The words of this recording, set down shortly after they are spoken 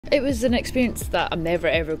It was an experience that I'm never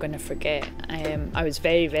ever going to forget. I was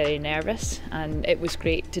very, very nervous, and it was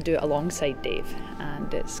great to do it alongside Dave,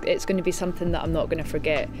 and it's going to be something that I'm not going to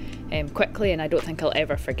forget quickly, and I don't think I'll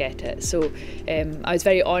ever forget it. So I was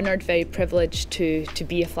very honoured, very privileged to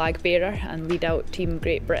be a flag bearer and lead out Team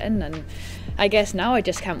Great Britain, and I guess now I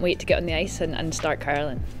just can't wait to get on the ice and start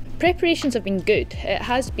curling. Preparations have been good. It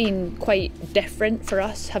has been quite different for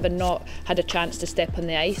us, having not had a chance to step on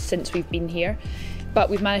the ice since we've been here. But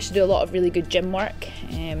we've managed to do a lot of really good gym work,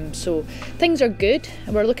 so things are good.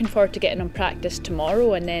 We're looking forward to getting on practice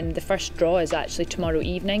tomorrow, and then the first draw is actually tomorrow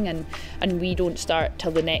evening, and we don't start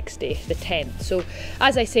till the next day, the 10th. So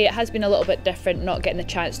as I say, it has been a little bit different not getting the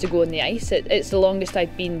chance to go on the ice. It's the longest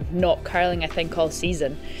I've been not curling, I think, all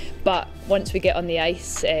season. But once we get on the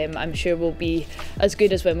ice, I'm sure we'll be as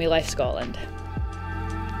good as when we left Scotland.